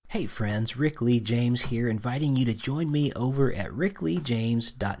Hey friends, Rick Lee James here, inviting you to join me over at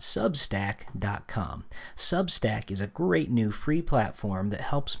rickleejames.substack.com. Substack is a great new free platform that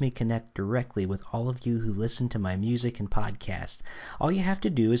helps me connect directly with all of you who listen to my music and podcasts. All you have to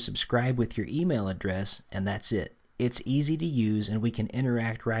do is subscribe with your email address, and that's it. It's easy to use and we can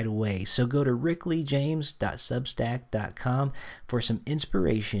interact right away. So go to rickleejames.substack.com for some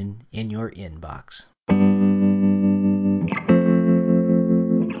inspiration in your inbox.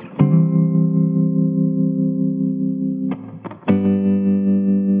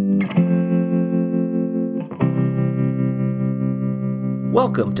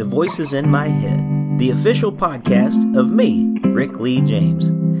 Welcome to Voices in My Head, the official podcast of me, Rick Lee James.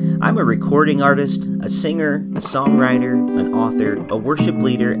 I'm a recording artist, a singer, a songwriter, an author, a worship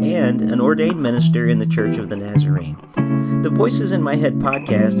leader, and an ordained minister in the Church of the Nazarene. The Voices in My Head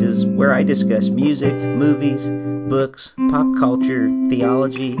podcast is where I discuss music, movies, books, pop culture,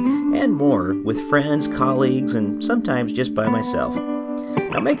 theology, and more with friends, colleagues, and sometimes just by myself.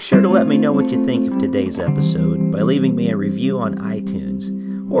 Now make sure to let me know what you think of today's episode by leaving me a review on iTunes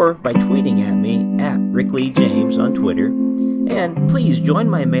or by tweeting at me at Rick Lee James on Twitter. And please join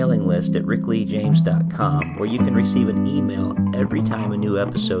my mailing list at rickleejames.com where you can receive an email every time a new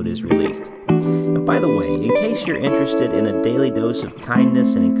episode is released. And by the way, in case you're interested in a daily dose of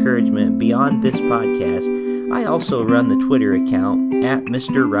kindness and encouragement beyond this podcast, I also run the Twitter account at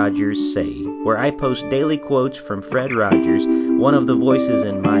Mr. Rogers Say, where I post daily quotes from Fred Rogers, one of the voices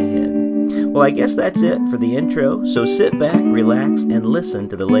in my head. Well, I guess that's it for the intro, so sit back, relax, and listen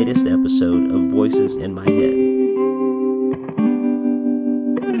to the latest episode of Voices in My Head.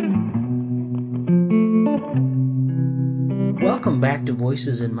 Welcome back to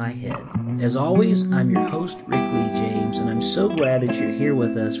Voices in My Head. As always, I'm your host, Rick Lee James, and I'm so glad that you're here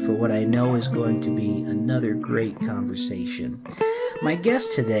with us for what I know is going to be another great conversation. My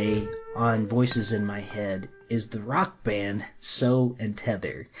guest today on Voices in My Head is the rock band So and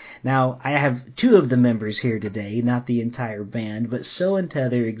Tether. Now, I have two of the members here today, not the entire band, but So and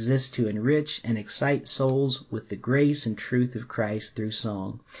Tether exist to enrich and excite souls with the grace and truth of Christ through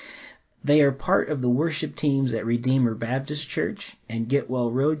song. They are part of the worship teams at Redeemer Baptist Church and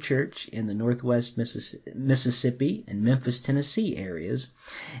Getwell Road Church in the Northwest Mississippi and Memphis, Tennessee areas,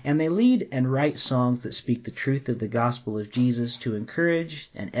 and they lead and write songs that speak the truth of the gospel of Jesus to encourage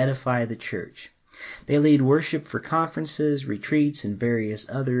and edify the church. They lead worship for conferences, retreats, and various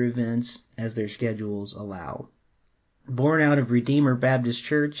other events as their schedules allow. Born out of Redeemer Baptist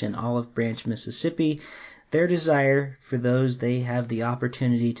Church in Olive Branch, Mississippi, their desire for those they have the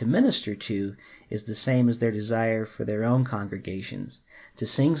opportunity to minister to is the same as their desire for their own congregations, to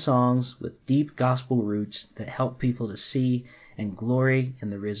sing songs with deep gospel roots that help people to see and glory in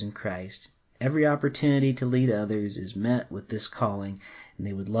the risen Christ. Every opportunity to lead others is met with this calling, and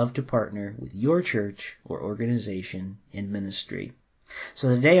they would love to partner with your church or organization in ministry. So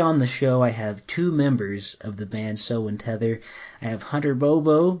today on the show I have two members of the band So and Tether. I have Hunter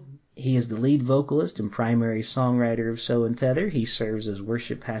Bobo. He is the lead vocalist and primary songwriter of So and Tether. He serves as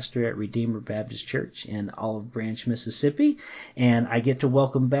worship pastor at Redeemer Baptist Church in Olive Branch, Mississippi. And I get to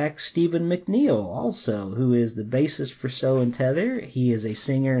welcome back Stephen McNeil also, who is the bassist for So and Tether. He is a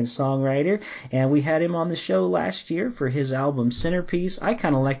singer and songwriter, and we had him on the show last year for his album Centerpiece. I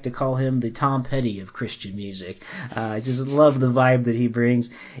kind of like to call him the Tom Petty of Christian music. I just love the vibe that he brings.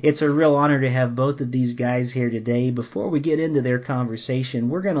 It's a real honor to have both of these guys here today. Before we get into their conversation,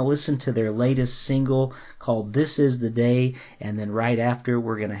 we're going to listen to their latest single called This Is the Day, and then right after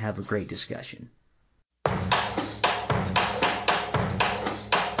we're going to have a great discussion.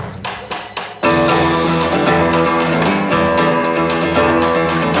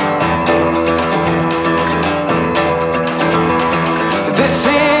 This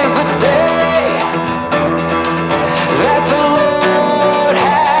is the day that the Lord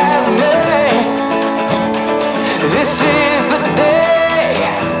has made. This is the day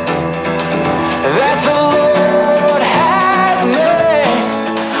that the Lord has made.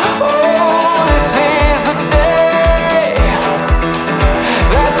 Oh, this is the day.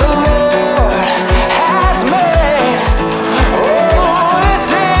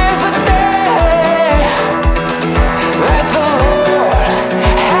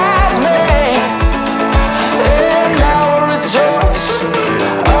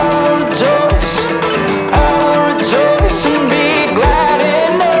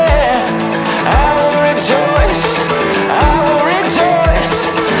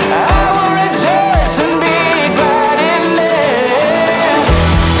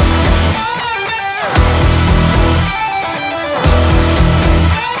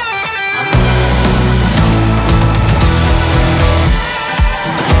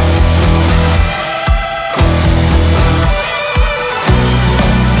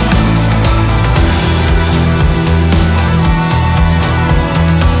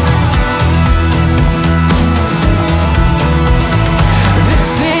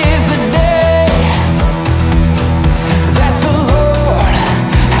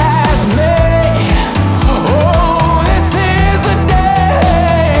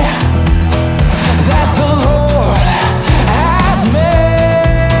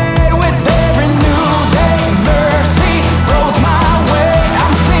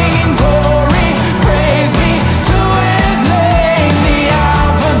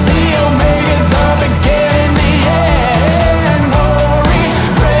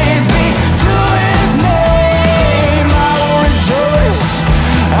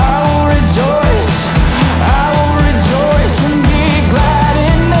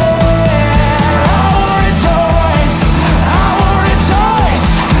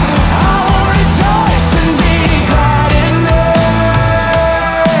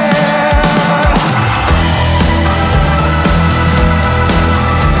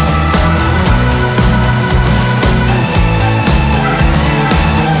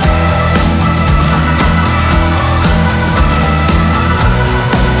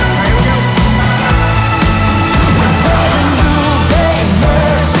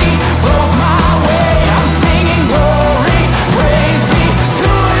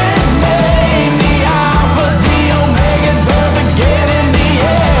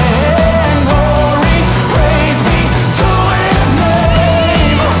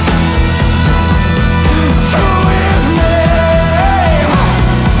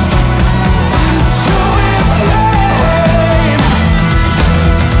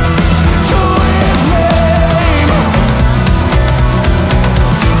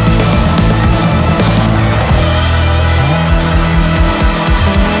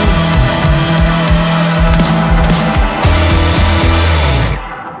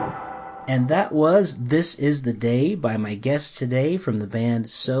 And that was This Is the Day by my guests today from the band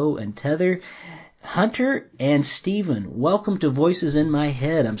So and Tether, Hunter and Stephen. Welcome to Voices in My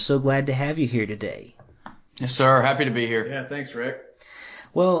Head. I'm so glad to have you here today. Yes, sir. Happy to be here. Yeah, thanks, Rick.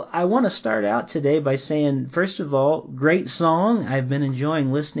 Well, I want to start out today by saying, first of all, great song. I've been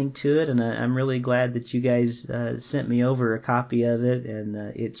enjoying listening to it, and I'm really glad that you guys sent me over a copy of it, and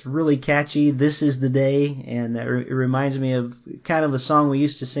it's really catchy. This is the day, and it reminds me of kind of a song we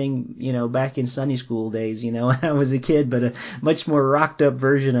used to sing, back in Sunday school days, when I was a kid, but a much more rocked up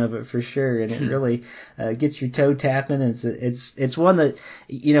version of it for sure, and it really gets your toe tapping. It's one that,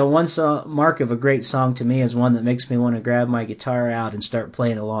 one mark of a great song to me is one that makes me want to grab my guitar out and start playing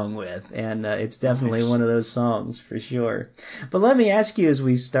along with, and it's definitely one of those songs for sure. But let me ask you as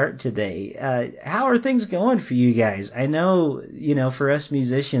we start today, how are things going for you guys? I know, for us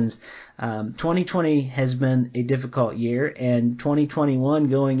musicians, 2020 has been a difficult year, and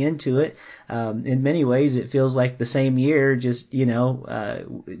 2021 going into it, in many ways it feels like the same year, just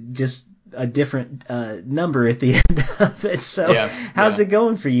just a different number at the end of it. So how's it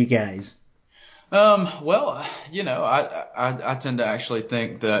going for you guys? Well, I tend to actually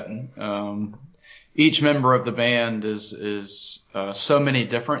think that each member of the band is so many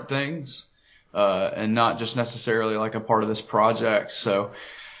different things, and not just necessarily like a part of this project. So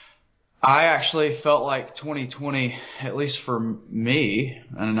I actually felt like 2020, at least for me,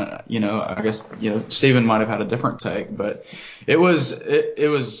 and I guess Stephen might have had a different take, but it was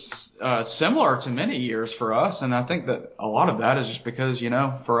similar to many years for us, and I think that a lot of that is just because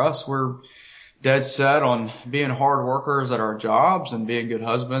for us we're dead set on being hard workers at our jobs and being good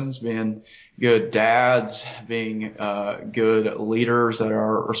husbands, being good dads, being good leaders at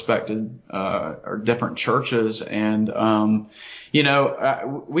our respected or different churches. And,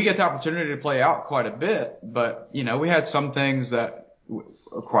 we get the opportunity to play out quite a bit, but, we had some things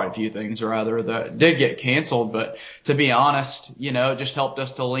or quite a few things rather, that did get canceled. But to be honest, it just helped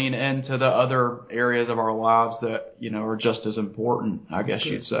us to lean into the other areas of our lives that, are just as important, I guess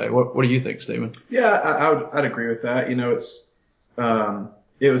you'd say. What do you think, Stephen? Yeah, I'd agree with that. It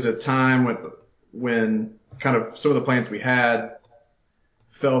was a time when kind of some of the plans we had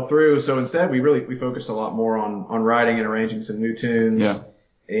fell through. So instead we focused a lot more on writing and arranging some new tunes. Yeah.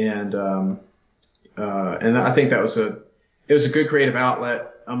 And I think it was a good creative outlet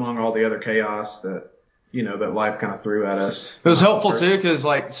among all the other chaos that life kind of threw at us. It was helpful too, because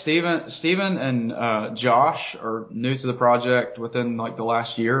like Steven and Josh are new to the project within like the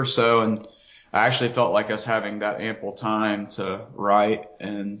last year or so, and I actually felt like us having that ample time to write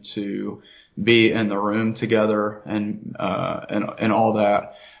and to be in the room together and all that,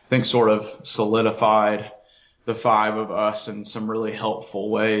 I think sort of solidified the five of us in some really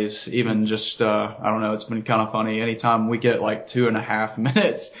helpful ways. Even just, I don't know, it's been kind of funny. Anytime we get like 2.5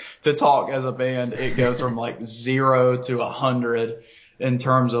 minutes to talk as a band, it goes from like 0 to 100 in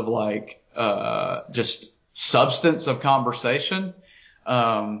terms of like, just substance of conversation.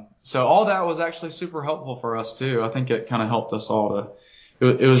 So all that was actually super helpful for us too. I think it kind of helped us all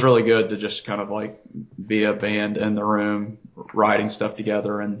it was really good to just kind of like be a band in the room, writing stuff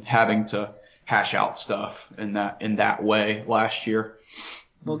together and having to hash out stuff in that way last year.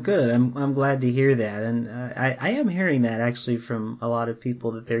 Well, good. I'm glad to hear that, and I am hearing that actually from a lot of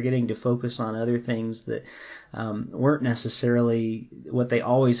people, that they're getting to focus on other things that weren't necessarily what they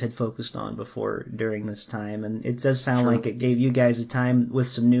always had focused on before during this time. And it does sound like it gave you guys a time with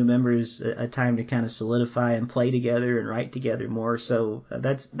some new members, a time to kind of solidify and play together and write together more. So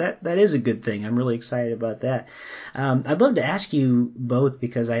that is a good thing. I'm really excited about that. I'd love to ask you both,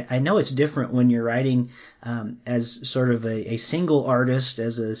 because I know it's different when you're writing as sort of a single artist,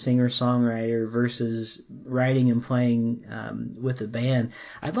 as a singer-songwriter, versus writing and playing with a band.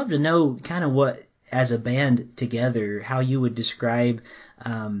 I'd love to know kind of what, as a band together, how you would describe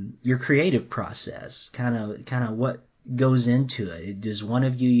your creative process, kind of what goes into it. Does one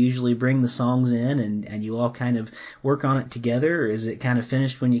of you usually bring the songs in and you all kind of work on it together, or is it kind of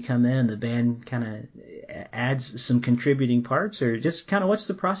finished when you come in and the band kind of adds some contributing parts, or just kind of what's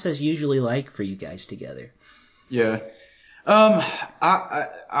the process usually like for you guys together? Yeah.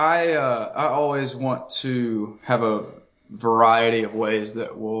 I always want to have a variety of ways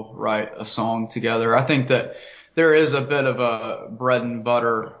that we'll write a song together. I think that there is a bit of a bread and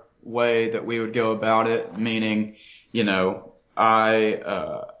butter way that we would go about it, meaning, I'm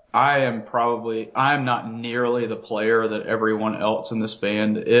not nearly the player that everyone else in this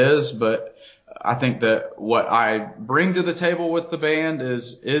band is, but I think that what I bring to the table with the band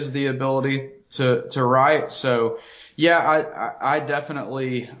is the ability to write. So, Yeah, I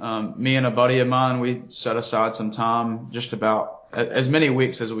definitely, me and a buddy of mine, we set aside some time, just about as many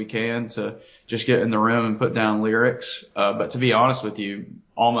weeks as we can, to just get in the room and put down lyrics. But to be honest with you,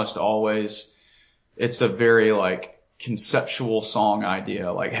 almost always it's a very like conceptual song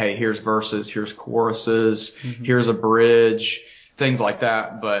idea. Like, hey, here's verses, here's choruses, here's a bridge, things like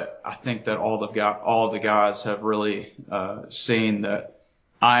that. But I think that all of the guys have really, seen that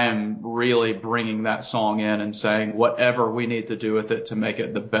I am really bringing that song in and saying whatever we need to do with it to make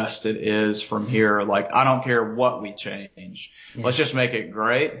it the best it is from here. Like, I don't care what we change. Yeah. Let's just make it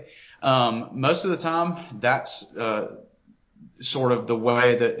great. Most of the time that's, sort of the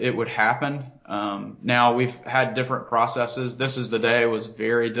way that it would happen. Now we've had different processes. This Is the Day was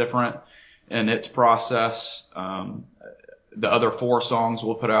very different in its process. The other 4 songs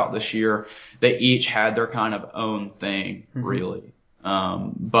we'll put out this year, they each had their kind of own thing, really.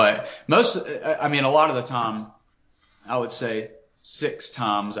 But a lot of the time, I would say 6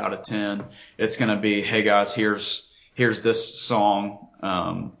 times out of 10, it's going to be, hey guys, here's this song.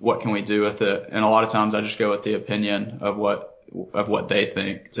 What can we do with it? And a lot of times I just go with the opinion of what they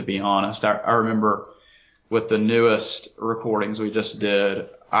think, to be honest. I remember with the newest recordings we just did,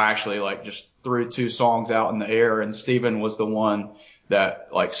 I actually like just threw 2 songs out in the air, and Steven was the one that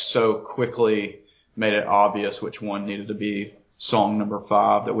like so quickly made it obvious which one needed to be song number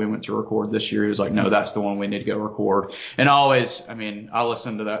 5 that we went to record this year. He was like, no, that's the one we need to go record. And I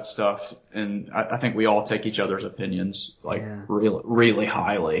listen to that stuff, and I think we all take each other's opinions like really, really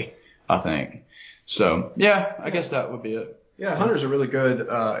highly, I think. So yeah, I guess that would be it. Yeah, Hunter's a really good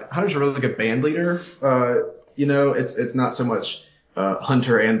band leader. It's not so much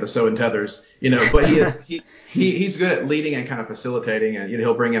Hunter and the So and Tethers, but he's good at leading and kind of facilitating, and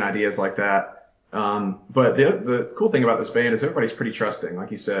he'll bring in ideas like that. But the cool thing about this band is everybody's pretty trusting, like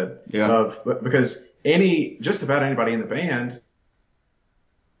you said. Yeah. Because just about anybody in the band,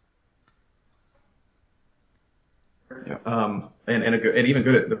 and even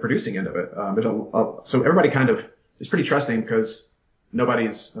good at the producing end of it. So everybody kind of is pretty trusting because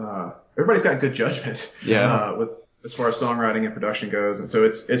everybody's got good judgment. Yeah. With as far as songwriting and production goes, and so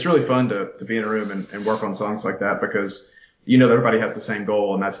it's really fun to be in a room and work on songs like that, because that everybody has the same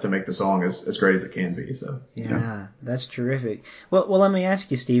goal, and that's to make the song as great as it can be. So yeah, that's terrific. Well, let me ask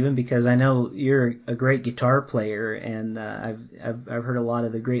you, Stephen, because I know you're a great guitar player, and I've heard a lot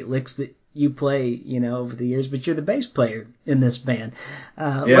of the great licks that you play, over the years. But you're the bass player in this band.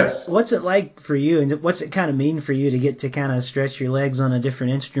 Yes. What's it like for you, and what's it kind of mean for you to get to kind of stretch your legs on a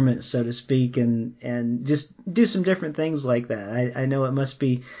different instrument, so to speak, and just do some different things like that? I know it must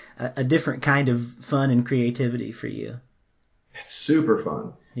be a different kind of fun and creativity for you. It's super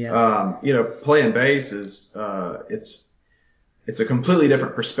fun. Yeah. Playing bass is, it's a completely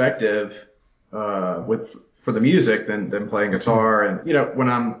different perspective, for the music than playing guitar. And, when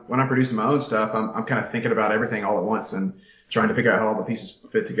I'm producing my own stuff, I'm kind of thinking about everything all at once and trying to figure out how all the pieces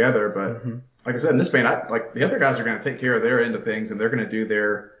fit together. But like I said, in this band, the other guys are going to take care of their end of things, and they're going to do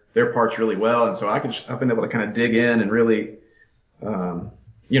their parts really well. And so I've been able to kind of dig in and really,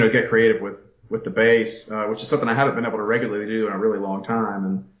 get creative with the bass, which is something I haven't been able to regularly do in a really long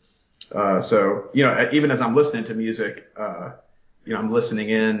time. And, so, even as I'm listening to music, I'm listening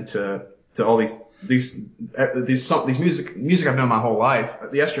in to all these music I've known my whole life.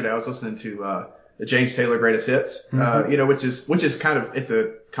 Yesterday I was listening to, the James Taylor Greatest Hits, which is kind of, it's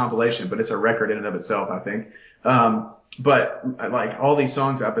a compilation, but it's a record in and of itself, I think. But like all these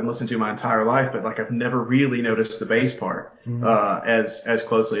songs I've been listening to my entire life, but like I've never really noticed the bass part, as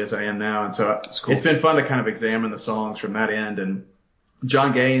closely as I am now. And so it's been fun to kind of examine the songs from that end. And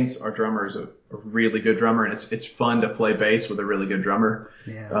John Gaines, our drummer, is a really good drummer, and it's fun to play bass with a really good drummer.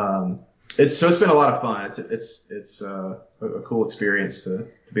 Yeah. It's been a lot of fun. It's a cool experience to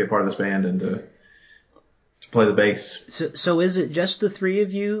be a part of this band and to play the bass. So is it just the 3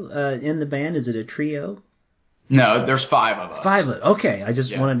 of you in the band? Is it a trio? No, there's 5 of us. 5 of it. Okay, I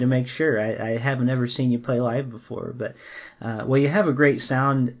just wanted to make sure. I haven't ever seen you play live before, but you have a great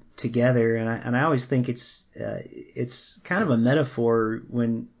sound together, and I always think it's kind of a metaphor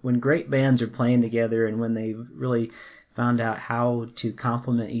when great bands are playing together, and when they've really found out how to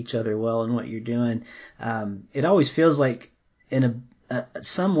complement each other well in what you're doing. It always feels like in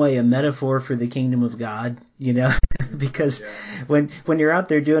some way a metaphor for the kingdom of God, because when you're out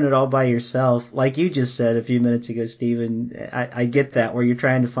there doing it all by yourself, like you just said a few minutes ago, Stephen, I get that, where you're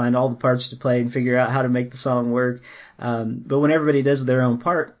trying to find all the parts to play and figure out how to make the song work. But when everybody does their own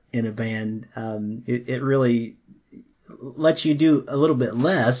part in a band, it really lets you do a little bit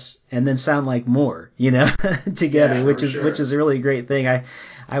less and then sound like more, together, which is a really great thing.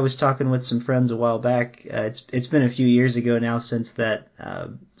 I was talking with some friends a while back. It's been a few years ago now since that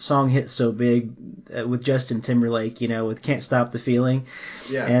song hit so big with Justin Timberlake, with "Can't Stop the Feeling."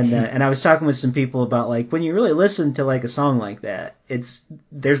 Yeah. And I was talking with some people about like when you really listen to like a song like that,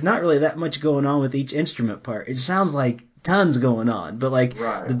 there's not really that much going on with each instrument part. It sounds like tons going on, but like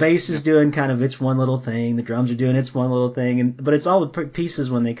Right. the bass is doing kind of its one little thing, the drums are doing its one little thing, but it's all the pieces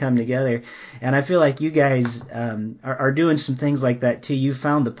when they come together. And I feel like you guys are doing some things like that too. You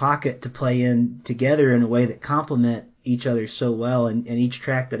found the pocket to play in together in a way that complement each other so well in each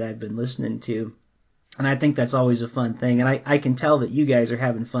track that I've been listening to. And I think that's always a fun thing. And I can tell that you guys are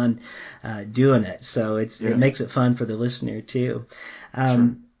having fun doing it. So it makes it fun for the listener too.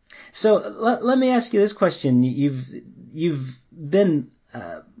 Sure. So let me ask you this question. You've been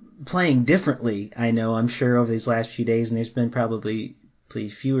playing differently, I'm sure, over these last few days, and there's been probably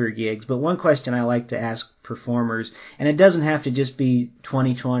fewer gigs. But one question I like to ask performers, and it doesn't have to just be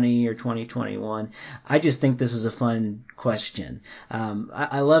 2020 or 2021. I just think this is a fun question.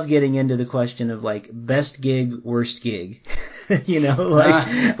 I love getting into the question of like best gig, worst gig. And you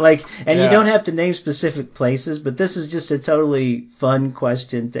don't have to name specific places, but this is just a totally fun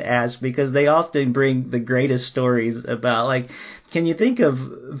question to ask because they often bring the greatest stories about like, can you think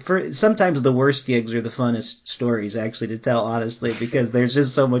of, sometimes the worst gigs are the funnest stories actually to tell, honestly, because there's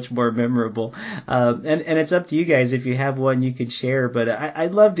just so much more memorable. And it's up to you guys if you have one you could share, but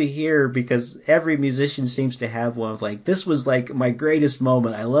I'd love to hear because every musician seems to have one of like, this was like my greatest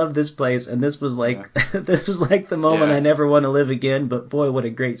moment. I love this place. And this was like, this was like the moment I never want to live again, but boy, what a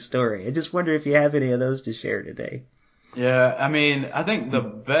great story. I just wonder if you have any of those to share today. Yeah. I mean, I think the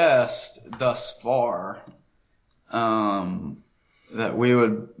best thus far, that we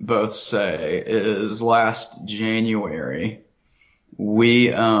would both say is last January. We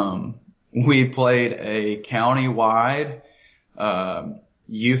played a countywide,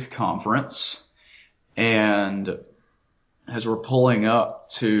 youth conference, and as we're pulling up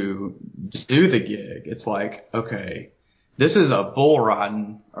to do the gig, it's like, okay, this is a bull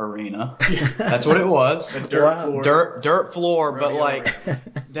riding arena. That's what it was. A dirt floor. Dirt floor, but Rodeo like arena.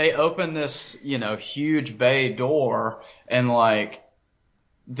 they opened this, huge bay door and like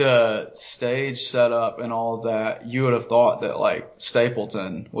the stage setup and all of that, you would have thought that like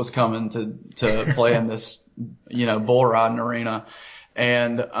Stapleton was coming to play in this, bull riding arena.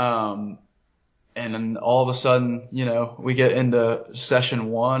 And then all of a sudden, we get into session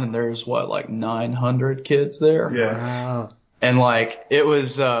one and there's like 900 kids there. Yeah. Wow. And like, it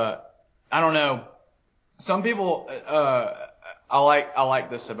was, I don't know. Some people, I like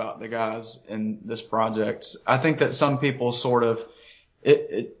this about the guys in this project. I think that some people sort of,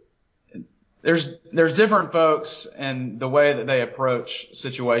 there's different folks and the way that they approach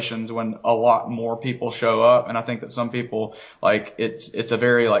situations when a lot more people show up. And I think that some people, like, it's a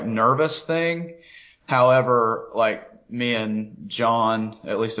very like nervous thing. However, like me and John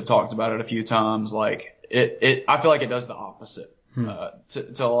at least have talked about it a few times. Like I feel like it does the opposite,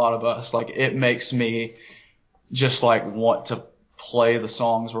 to a lot of us. Like it makes me just like want to play the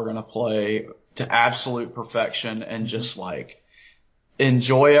songs we're going to play to absolute perfection and just like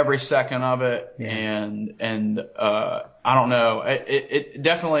enjoy every second of it. Yeah. And I don't know. It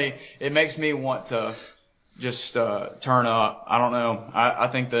definitely, it makes me want to just, turn up. I don't know. I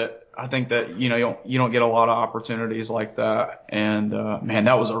think that, you don't get a lot of opportunities like that. And, man,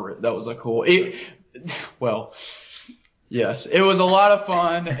 that was a cool, well, yes, it was a lot of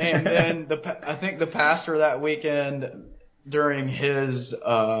fun. And then I think the pastor that weekend during his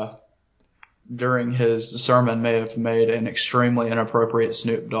sermon may have made an extremely inappropriate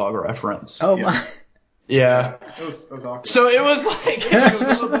Snoop Dogg reference. Oh my. Yeah. It was awkward. So it was like, It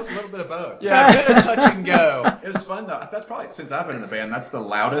was a little bit of both. yeah, a bit of touch and go. It was fun though. That's probably, since I've been in the band, that's the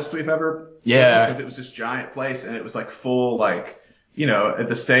loudest we've ever played, Yeah. because it was this giant place and it was like full, like,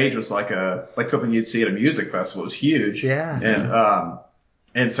 the stage was like something you'd see at a music festival. It was huge. Yeah.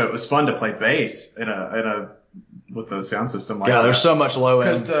 And so it was fun to play bass with a sound system like that. Yeah, there's so much low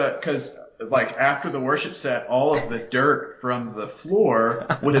end. Because like after the worship set, all of the dirt from the floor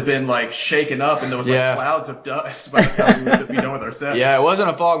would have been like shaken up, and there was like clouds of dust by the time we would be done with our set. Yeah, it wasn't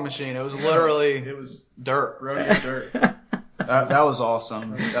a fog machine. It was literally It was dirt. rodeo dirt. That was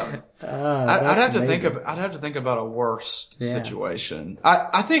awesome. I'd have to think about a worst situation.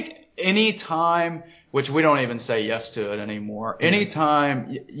 I think any time, which we don't even say yes to it anymore.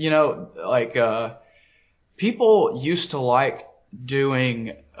 Anytime, people used to like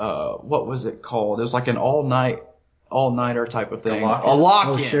doing, what was it called? It was like an all night all-nighter type of thing. lock-in? A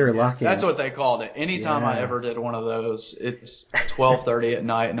lock-in. Oh, sure, lock-ins. That's what they called it. Anytime I Yeah. ever did one of those, it's 12:30 at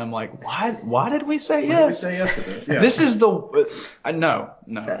night, and I'm like, why did we say Why did we yes? say yes to this? Yeah. This is no.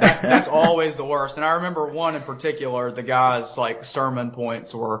 That's always the worst. And I remember one in particular, the guy's like sermon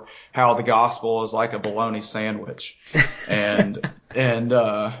points were how the gospel is like a bologna sandwich. And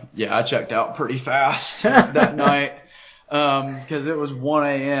yeah, I checked out pretty fast that night. Cause it was 1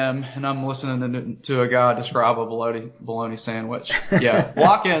 a.m. and I'm listening to a guy describe a bologna sandwich. Yeah.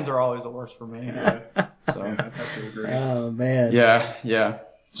 Lock-ins are always the worst for me. Yeah. So, Yeah, I have to agree. Oh man. yeah.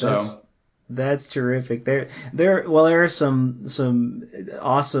 So. That's terrific. There are some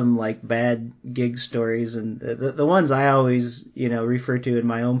awesome like bad gig stories, and the ones I always refer to in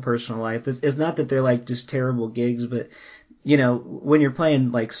my own personal life. It's not that they're like just terrible gigs, but when you're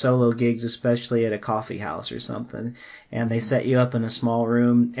playing like solo gigs, especially at a coffee house or something, and they set you up in a small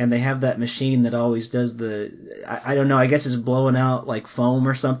room, and they have that machine that always does I don't know, I guess it's blowing out like foam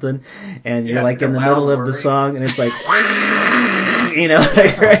or something, and you're like in the middle of the song, and it's like, awesome.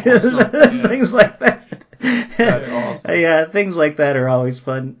 things like that. That's awesome. Yeah, things like that are always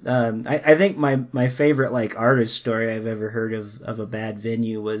fun. I think my favorite like artist story I've ever heard of a bad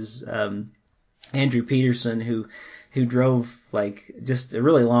venue was Andrew Peterson, who drove like just a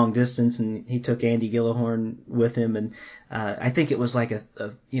really long distance, and he took Andy Gillahorn with him, and I think it was like a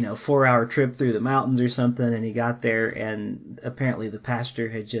 4-hour trip through the mountains or something, and he got there, and apparently the pastor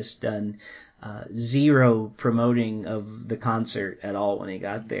had just done zero promoting of the concert at all when he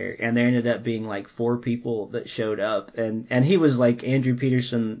got there, and there ended up being like 4 people that showed up, and he was like Andrew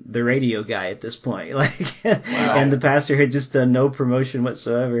Peterson, the radio guy at this point, like, Wow. And the pastor had just done no promotion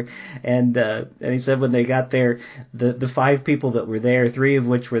whatsoever, and he said when they got there, the 5 people that were there, 3 of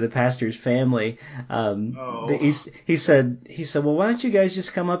which were the pastor's family, he said, well, why don't you guys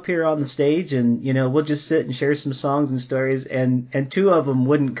just come up here on the stage, and we'll just sit and share some songs and stories, and 2 of them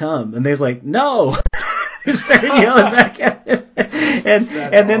wouldn't come, and they're like, no. They started yelling back at him, and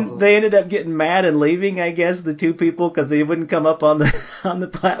then awesome. they ended up getting mad and leaving, I guess, the 2 people, because they wouldn't come up on the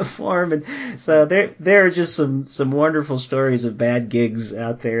platform. And so there are just some wonderful stories of bad gigs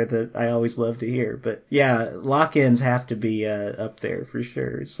out there that I always love to hear. But yeah, lock-ins have to be up there for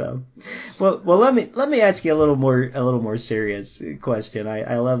sure. So, well, let me ask you a little more serious question.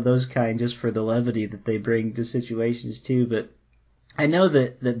 I love those kind just for the levity that they bring to situations too. But I know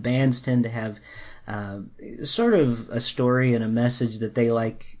that bands tend to have sort of a story and a message that they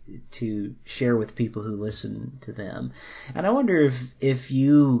like to share with people who listen to them. And I wonder if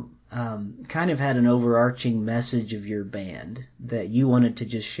you kind of had an overarching message of your band that you wanted to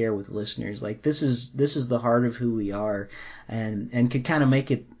just share with listeners. Like, this is the heart of who we are, and could kind of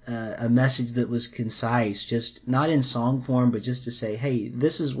make it a message that was concise, just not in song form, but just to say, hey,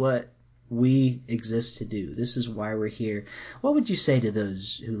 this is what we exist to do. This is why we're here. What would you say to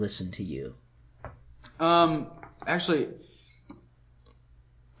those who listen to you? Actually,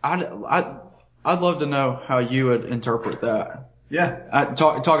 I'd love to know how you would interpret that. Yeah.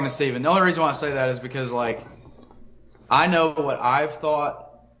 Talking to Steven. The only reason why I say that is because, like, I know what I've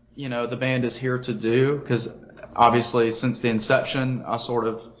thought, the band is here to do, because obviously since the inception, I sort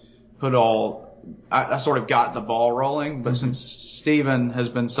of I sort of got the ball rolling, but since Steven has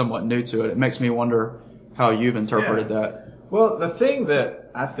been somewhat new to it makes me wonder how you've interpreted that. Well, the thing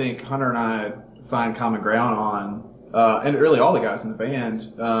that I think Hunter and I find common ground on, and really all the guys in the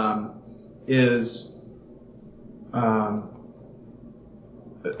band, is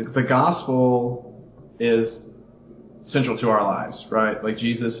the gospel is central to our lives, right? Like,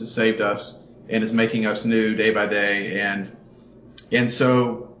 Jesus has saved us and is making us new day by day, and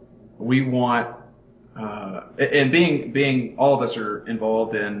so we want, and being all of us are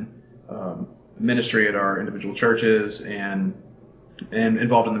involved in ministry at our individual churches and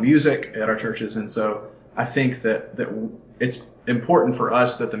involved in the music at our churches, and so I think that it's important for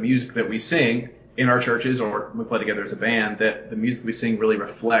us that the music that we sing in our churches, or we play together as a band, that the music we sing really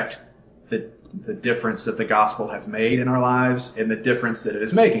reflect the difference that the gospel has made in our lives and the difference that it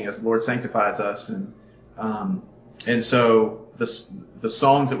is making as the Lord sanctifies us, and so the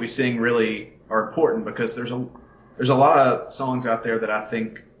songs that we sing really are important, because there's a lot of songs out there that I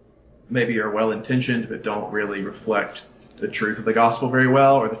think maybe are well intentioned but don't really reflect the truth of the gospel very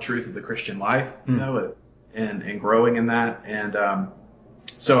well, or the truth of the Christian life, and growing in that. And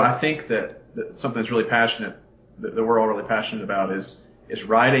so I think that something that's really passionate, that we're all really passionate about, is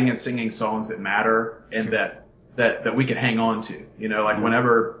writing and singing songs that matter, and that we can hang on to. Like,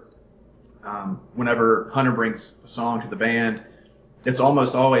 whenever Hunter brings a song to the band, it's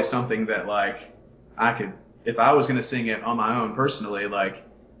almost always something that, like, I could, if I was going to sing it on my own personally, like,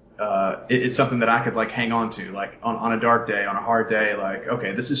 it's something that I could like hang on to, like on a dark day, on a hard day, like,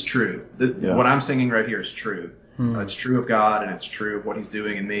 okay, this is true. What I'm singing right here is true. It's true of God, and it's true of what He's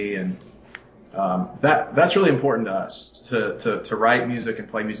doing in me, and that's really important to us to write music and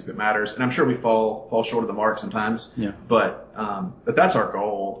play music that matters. And I'm sure we fall short of the mark sometimes. Yeah. But that's our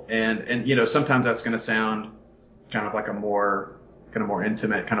goal. And sometimes that's going to sound kind of like a more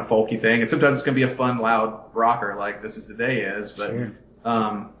intimate, kind of folky thing. And sometimes it's going to be a fun, loud rocker like This Is the Day is. But Sure.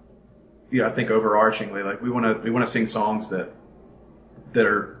 I think overarchingly, like we want to sing songs that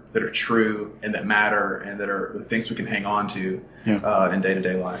are true and that matter and that are things we can hang on to in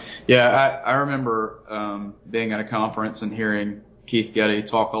day-to-day life. Yeah, I remember being at a conference and hearing Keith Getty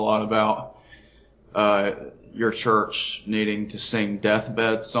talk a lot about your church needing to sing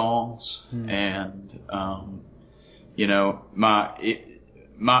deathbed songs. And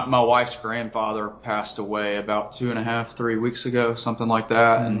my wife's grandfather passed away about 2.5, 3 weeks ago, something like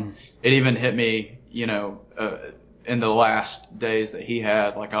that. And it even hit me, in the last days that he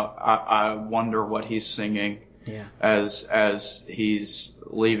had, like I wonder what he's singing as he's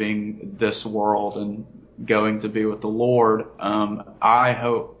leaving this world and going to be with the Lord. I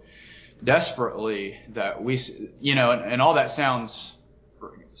hope desperately that we, and all that sounds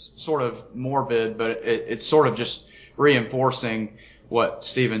sort of morbid, but it's sort of just reinforcing what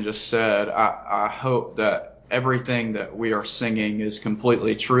Stephen just said. I hope that everything that we are singing is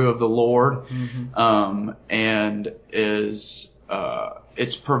completely true of the Lord, and is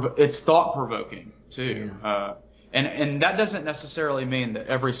it's thought provoking too. And that doesn't necessarily mean that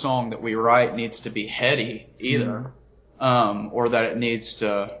every song that we write needs to be heady either, or that it needs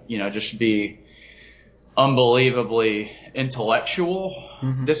to just be unbelievably intellectual.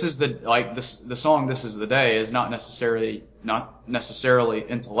 This is the song "This Is the Day" is not necessarily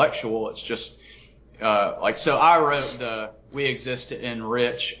intellectual. It's just so I wrote "We exist to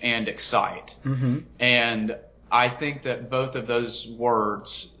enrich and excite," and I think that both of those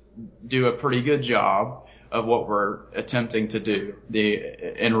words do a pretty good job of what we're attempting to do.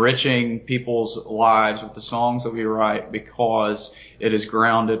 The enriching people's lives with the songs that we write because it is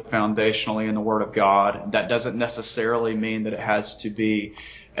grounded foundationally in the Word of God. That doesn't necessarily mean that it has to be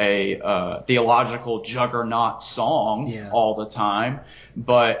a theological juggernaut song all the time,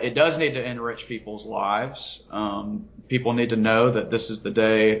 but it does need to enrich people's lives. People need to know that this is the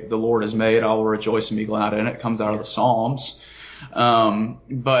day the Lord has made. I will rejoice and be glad in it. It comes out of the Psalms.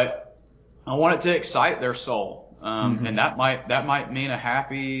 But I want it to excite their soul. And that might mean a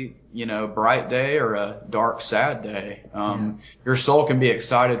happy, bright day or a dark, sad day. Your soul can be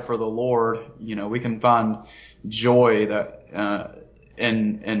excited for the Lord. We can find joy that,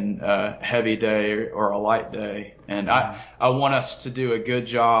 in a heavy day or a light day. And I want us to do a good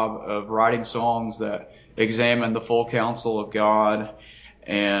job of writing songs that examine the full counsel of God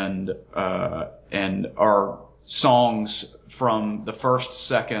and are songs from the first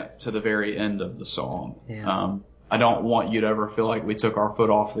second to the very end of the song. I don't want you to ever feel like we took our foot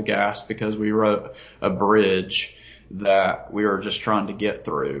off the gas because we wrote a bridge that we were just trying to get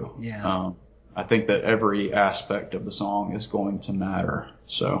through. I think that every aspect of the song is going to matter.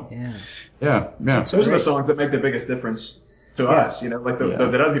 So, yeah. Those are the songs that make the biggest difference to us, that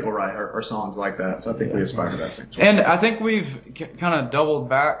other people write are songs like that. So I think we aspire to that same song. And I think we've kind of doubled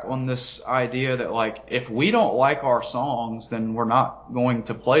back on this idea that, like, if we don't like our songs, then we're not going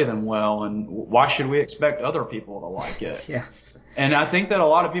to play them well. And why should we expect other people to like it? And I think that a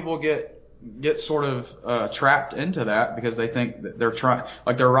lot of people get sort of trapped into that because they think that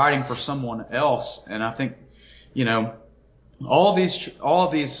they're writing for someone else. And I think, all of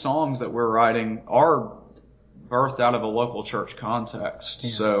these songs that we're writing are birthed out of a local church context.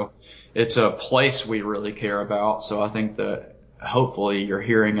 So it's a place we really care about. So I think that hopefully you're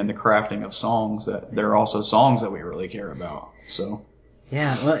hearing in the crafting of songs that there are also songs that we really care about. So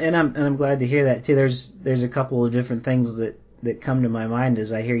well, and I'm glad to hear that too. There's a couple of different things that come to my mind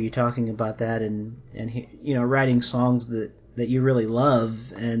as I hear you talking about that, and writing songs that you really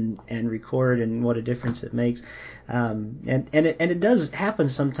love and record, and what a difference it makes. And it does happen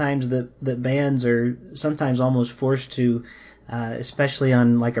sometimes that bands are sometimes almost forced to, especially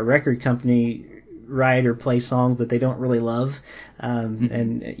on like a record company, write or play songs that they don't really love.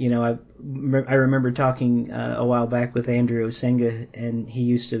 And I remember talking a while back with Andrew Osenga, and he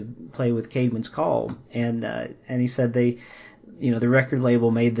used to play with Caedmon's Call, and he said the record label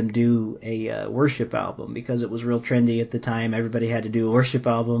made them do a worship album because it was real trendy at the time. Everybody had to do a worship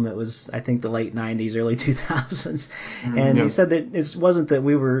album. It was, I think, the late 90s, early 2000s. And he said that it wasn't that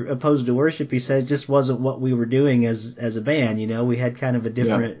we were opposed to worship. He said it just wasn't what we were doing as a band. We had kind of a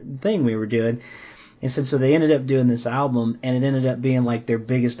different thing we were doing. And so they ended up doing this album, and it ended up being like their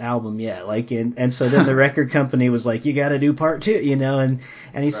biggest album yet. Like, and so then the record company was like, you got to do part 2, you know, and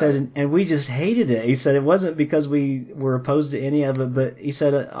he Right. said, and we just hated it. He said it wasn't because we were opposed to any of it, but he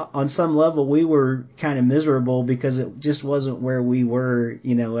said on some level we were kind of miserable because it just wasn't where we were,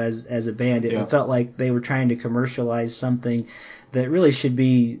 you know, as a band. It felt like they were trying to commercialize something that really should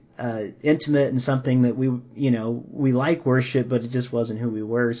be intimate and something that we like worship, but it just wasn't who we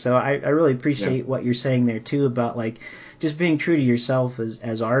were. So I really appreciate what you're saying there too about like just being true to yourself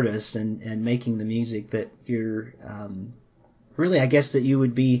as artists and making the music that you're really, I guess, that you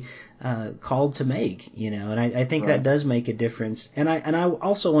would be called to make, you know, and I think that does make a difference. And I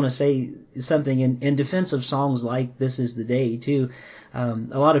also want to say something in defense of songs like This Is the Day too. A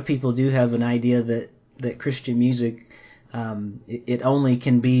lot of people do have an idea that Christian music it only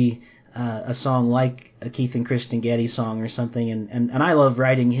can be a song like a Keith and Kristen Getty song or something, and I love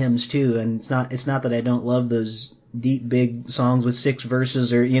writing hymns too, and it's not that I don't love those deep big songs with 6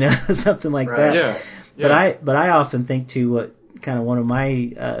 verses or, you know, something like that. Yeah. But I often think too what kind of one of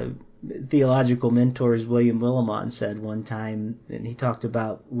my theological mentors, William Willimon, said one time, and he talked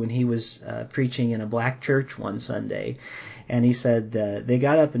about when he was preaching in a black church one Sunday, and he said they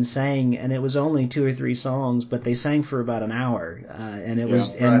got up and sang, and it was only 2 or 3 songs, but they sang for about an hour, and it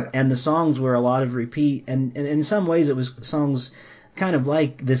was and the songs were a lot of repeat, and in some ways it was songs kind of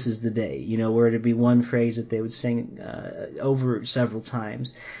like This Is the Day, you know, where it'd be one phrase that they would sing over several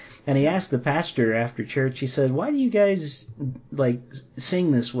times. And he asked the pastor after church, he said, why do you guys like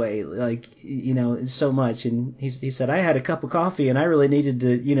sing this way? Like, you know, so much. And he said, I had a cup of coffee and I really needed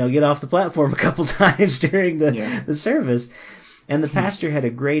to, you know, get off the platform a couple times during the service. And the pastor had a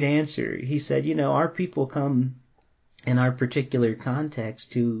great answer. He said, you know, our people come in our particular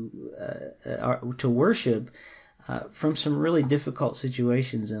context to worship from some really difficult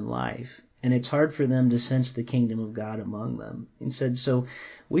situations in life. And it's hard for them to sense the kingdom of God among them. And said, so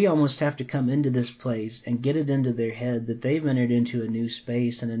we almost have to come into this place and get it into their head that they've entered into a new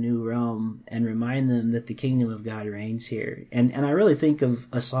space and a new realm and remind them that the kingdom of God reigns here. And I really think of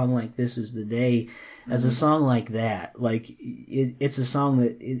a song like This Is the Day as a song like that. Like it's a song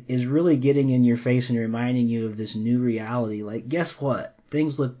that is really getting in your face and reminding you of this new reality. Like, guess what?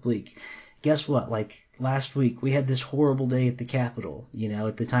 Things look bleak. Guess what? Like last week, we had this horrible day at the Capitol, you know,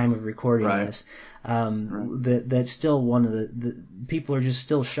 at the time of recording this. That's still one of the people are just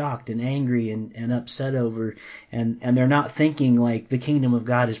still shocked and angry and upset over, and they're not thinking like the kingdom of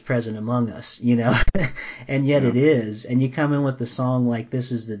God is present among us, you know, and yet it is. And you come in with a song like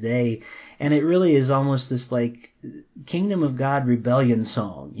This Is the Day, and it really is almost this like kingdom of God rebellion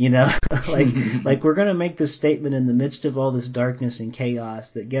song, you know, like we're going to make this statement in the midst of all this darkness and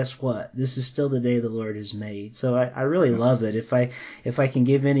chaos that guess what? This is still the day the Lord has made. So I really love it. If I can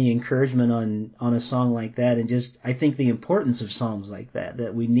give any encouragement on a song like that, and just I think the importance of songs like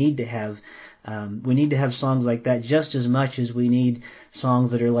that we need to have songs like that just as much as we need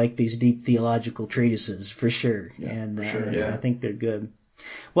songs that are like these deep theological treatises, for sure. I think they're good.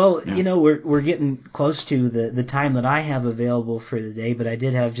 Well, you know, we're getting close to the time that I have available for the day, but I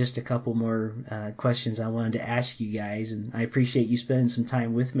did have just a couple more questions I wanted to ask you guys, and I appreciate you spending some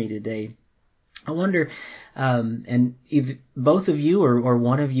time with me today. I wonder, and if both of you or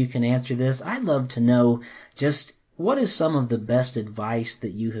one of you can answer this, I'd love to know just what is some of the best advice that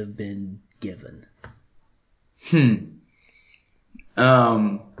you have been given?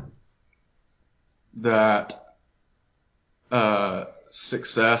 That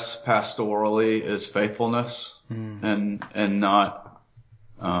success pastorally is faithfulness and not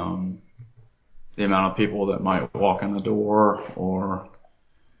the amount of people that might walk in the door or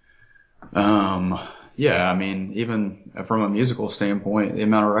I mean, even from a musical standpoint, the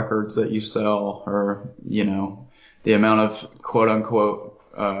amount of records that you sell or, you know, the amount of quote unquote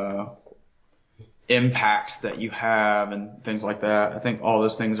impact that you have and things like that. I think all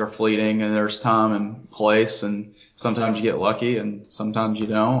those things are fleeting and there's time and place, and sometimes you get lucky and sometimes you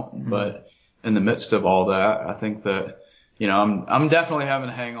don't. But in the midst of all that, I think that, you know, I'm definitely having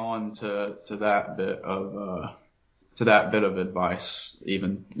to hang on to that bit of advice,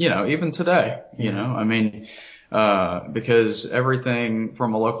 even today, you know, I mean, because everything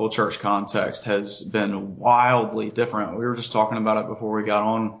from a local church context has been wildly different. We were just talking about it before we got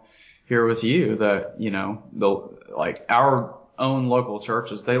on here with you that, you know, our own local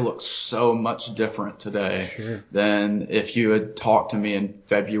churches, they look so much different today than if you had talked to me in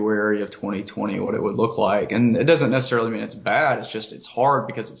February of 2020, what it would look like. And it doesn't necessarily mean it's bad. It's just, it's hard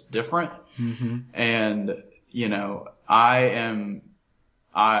because it's different. And, you know, the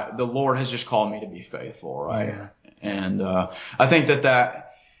Lord has just called me to be faithful, right? And, I think that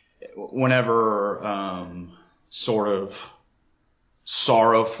whenever sort of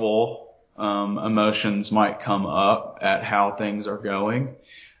sorrowful emotions might come up at how things are going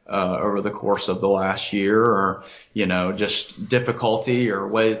over the course of the last year, or just difficulty or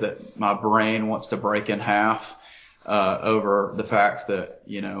ways that my brain wants to break in half over the fact that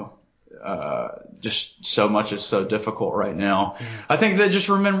just so much is so difficult right now. Yeah. I think that just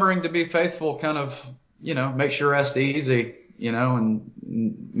remembering to be faithful kind of makes your rest easy, and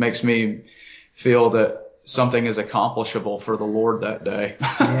makes me feel that something is accomplishable for the Lord that day.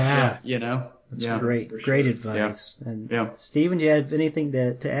 Yeah. That's great advice. Yeah. And Stephen, do you have anything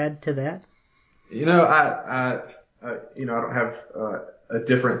to add to that? I don't have a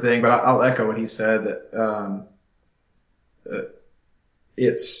different thing, but I'll echo what he said, that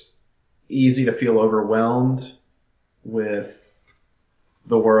it's easy to feel overwhelmed with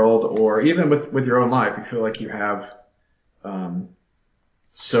the world, or even with your own life. You feel like you have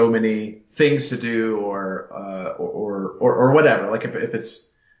so many things to do, or whatever. Like if it's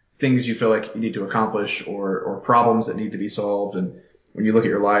things you feel like you need to accomplish, or problems that need to be solved, and when you look at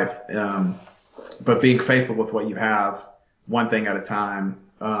your life, but being faithful with what you have, one thing at a time.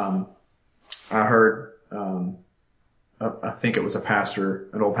 I heard, I think it was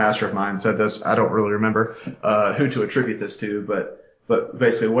an old pastor of mine said this. I don't really remember who to attribute this to, but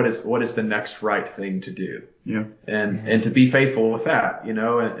basically, what is the next right thing to do? Yeah. And to be faithful with that,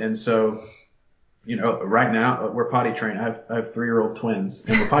 and so, right now we're potty trained. I have 3-year-old twins,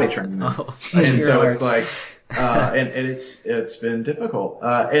 and we're potty training them. And so it's like, and it's been difficult.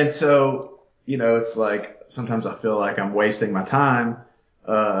 And so, it's like sometimes I feel like I'm wasting my time,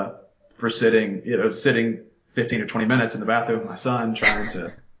 for sitting 15 or 20 minutes in the bathroom with my son, trying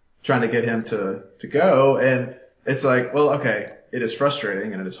to get him to go. And it's like, well, okay, it is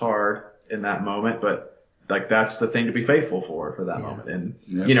frustrating and it is hard in that moment, but like that's the thing to be faithful for that moment. And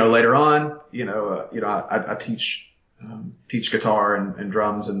later on, I teach guitar and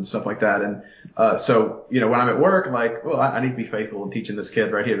drums and stuff like that. And so when I'm at work, I'm like, well, I need to be faithful in teaching this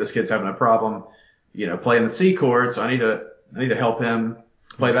kid right here. This kid's having a problem, playing the C chord, so I need to help him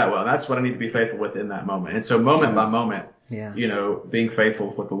play that well. And that's what I need to be faithful with in that moment. And so moment by moment, being faithful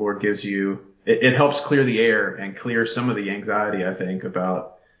with what the Lord gives you, it helps clear the air and clear some of the anxiety, I think,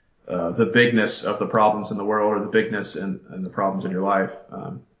 about the bigness of the problems in the world, or the bigness and the problems in your life.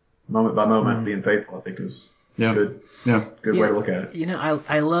 Moment by moment, being faithful, I think, is good way to look at it.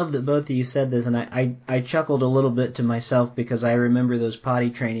 I love that both of you said this, and I chuckled a little bit to myself because I remember those potty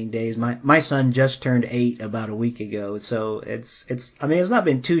training days. My son just turned 8 about a week ago, so it's not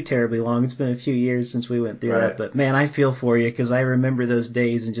been too terribly long. It's been a few years since we went through that, but man, I feel for you, because I remember those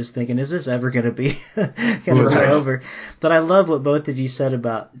days and just thinking, is this ever going to be over? But I love what both of you said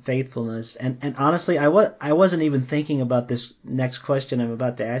about faithfulness, and honestly, I wasn't even thinking about this next question I'm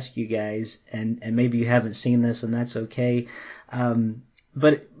about to ask you guys, and maybe you haven't seen this, and that's okay.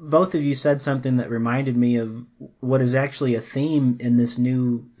 But both of you said something that reminded me of what is actually a theme in this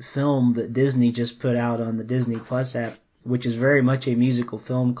new film that Disney just put out on the Disney Plus app, which is very much a musical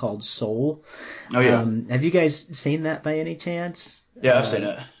film called Soul. Oh, yeah. Have you guys seen that by any chance? Yeah, I've seen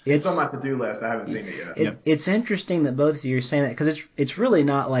it. It's on my to-do list. I haven't seen it yet. It's interesting that both of you are saying that, because it's really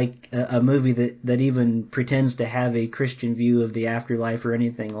not like a movie that even pretends to have a Christian view of the afterlife or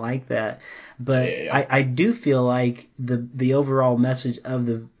anything like that. But I do feel like the overall message of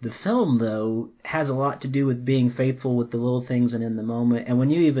the film, though, has a lot to do with being faithful with the little things and in the moment. And when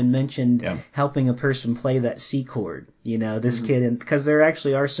you even mentioned helping a person play that C chord, this kid, and because there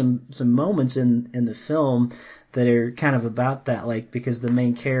actually are some moments in the film that are kind of about that, like, because the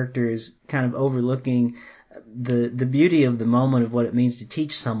main character is kind of overlooking the beauty of the moment of what it means to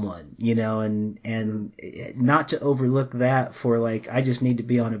teach someone, and not to overlook that for, like, I just need to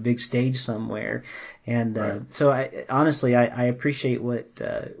be on a big stage somewhere. And so I honestly appreciate what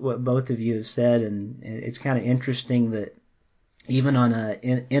both of you have said, and it's kind of interesting that even on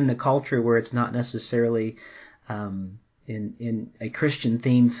in the culture where it's not necessarily in a Christian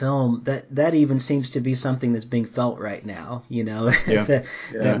themed film, that even seems to be something that's being felt right now,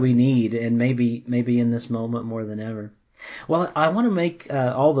 that we need, and maybe in this moment more than ever. Well, I want to make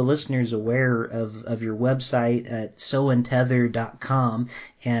all the listeners aware of your website at soandtether.com,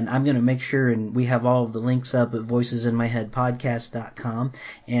 and I'm going to make sure, and we have all of the links up at voicesinmyheadpodcast.com,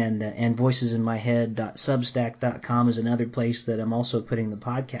 and voicesinmyhead.substack.com is another place that I'm also putting the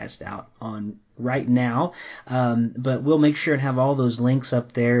podcast out on right now. But we'll make sure and have all those links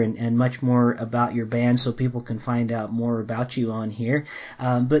up there and much more about your band so people can find out more about you on here.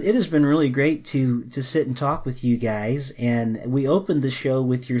 But it has been really great to sit and talk with you guys. And we opened the show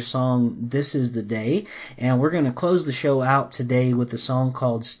with your song, This Is the Day. And we're going to close the show out today with a song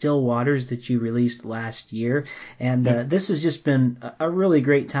called Still Waters that you released last year. And this has just been a really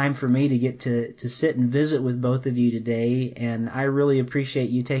great time for me to get to sit and visit with both of you today. And I really appreciate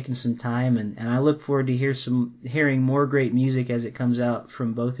you taking some time. And I look forward to hearing more great music as it comes out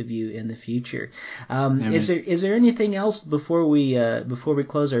from both of you in the future. Is there anything else before we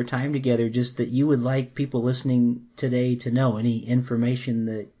close our time together, just that you would like people listening today to know? Any information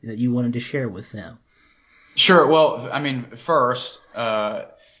that you wanted to share with them? Sure. Well, I mean, first, I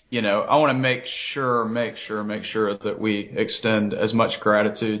want to make sure that we extend as much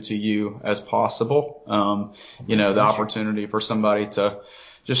gratitude to you as possible. The opportunity for somebody to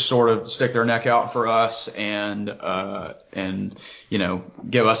just sort of stick their neck out for us and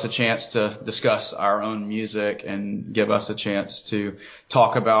give us a chance to discuss our own music and give us a chance to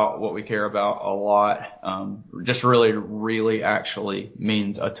talk about what we care about a lot. Just really, really actually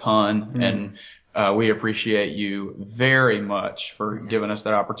means a ton. Mm-hmm. And we appreciate you very much for giving us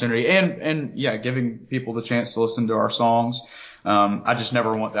that opportunity and giving people the chance to listen to our songs. I just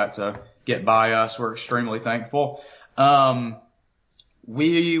never want that to get by us. We're extremely thankful.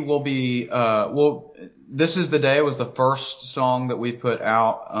 We will be, This Is the Day was the first song that we put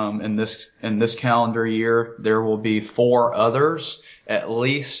out, in this calendar year. There will be 4 others at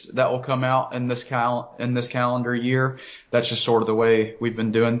least that will come out in this calendar year. That's just sort of the way we've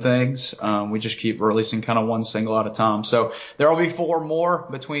been doing things. We just keep releasing kind of one single at a time. So there will be 4 more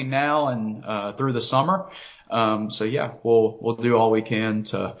between now and, through the summer. We'll do all we can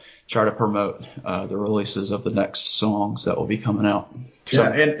to try to promote the releases of the next songs that will be coming out. So. Yeah,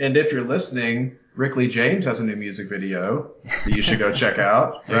 and if you're listening, Rick Lee James has a new music video that you should go check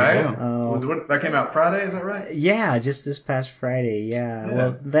out, right? That came out Friday, is that right? Yeah, just this past Friday. Yeah.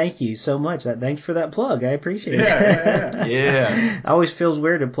 Well, thank you so much. Thanks for that plug. I appreciate it. Yeah. It always feels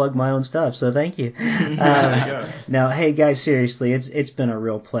weird to plug my own stuff, so thank you. There you go. Now, hey guys, seriously, it's been a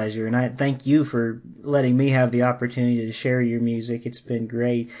real pleasure, and I thank you for letting me have the opportunity to share your music. It's been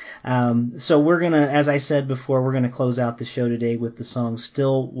great. So we're gonna, as I said before, we're gonna close out the show today with the song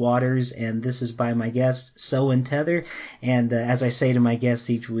Still Waters, and this is by my guests, So and Tether. And as I say to my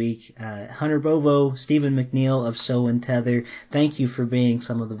guests each week, Hunter Bobo, Stephen McNeil of So and Tether, thank you for being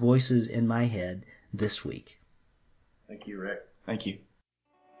some of the voices in my head this week. Thank you, Rick. Thank you.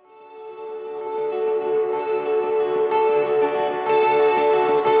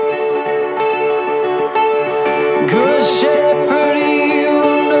 Good shepherd, he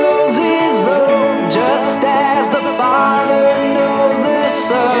who knows his own, just as the Father knows the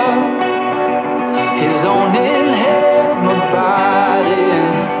Son. His own in him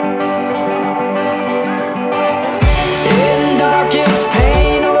abiding. In darkest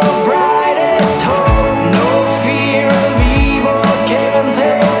pain or brightest hope, no fear of evil can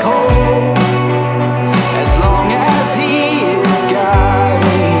take hold. As long as he is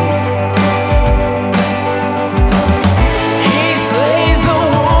guiding, he slays the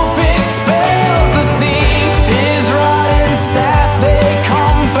wolf, expels the thief. His rod and staff, they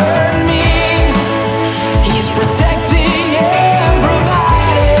comfort me. He's protecting and providing.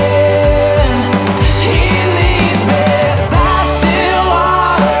 He leads me beside still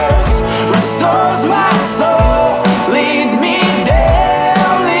waters, restores my soul, leads me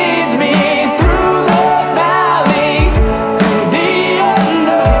down the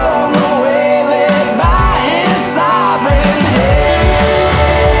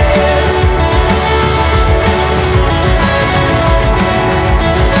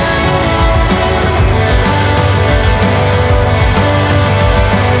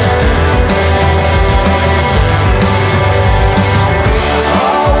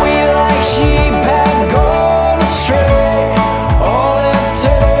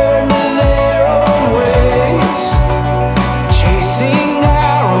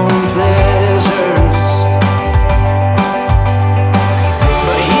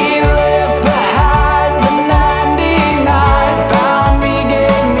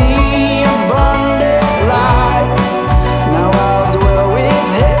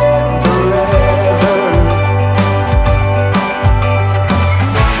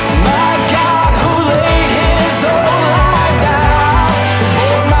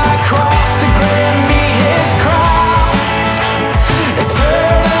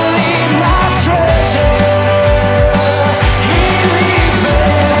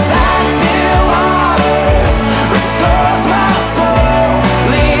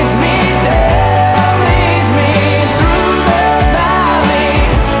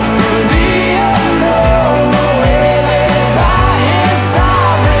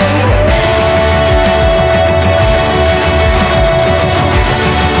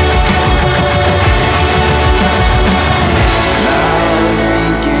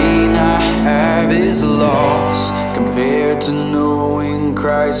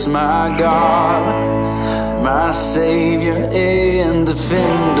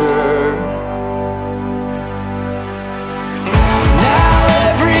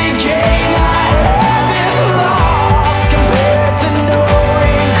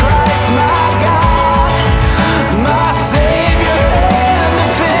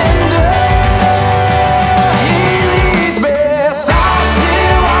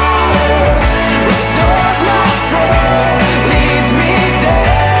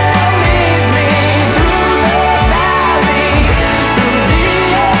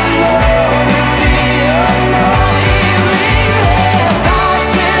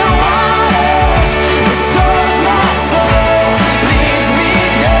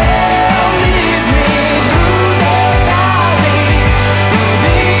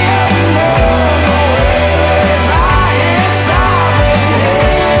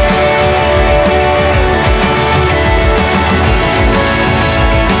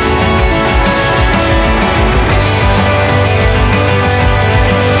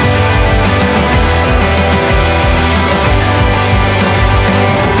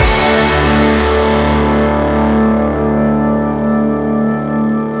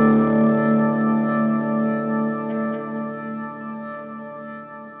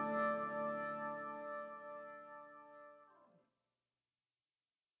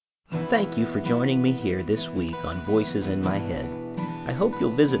thank you for joining me here this week on Voices in My Head. I hope you'll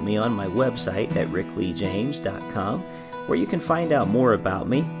visit me on my website at rickleejames.com, where you can find out more about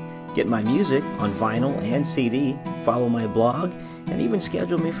me, get my music on vinyl and CD, follow my blog, and even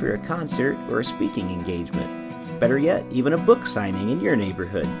schedule me for a concert or a speaking engagement. Better yet, even a book signing in your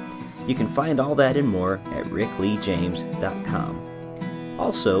neighborhood. You can find all that and more at rickleejames.com.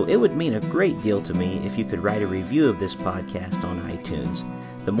 Also, it would mean a great deal to me if you could write a review of this podcast on iTunes.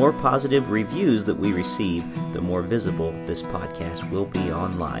 The more positive reviews that we receive, the more visible this podcast will be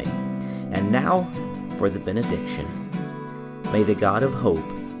online. And now for the benediction. May the God of hope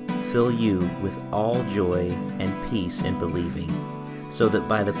fill you with all joy and peace in believing, so that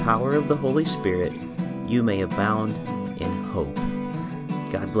by the power of the Holy Spirit you may abound in hope.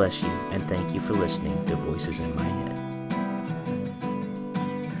 God bless you, and thank you for listening to Voices in My Head.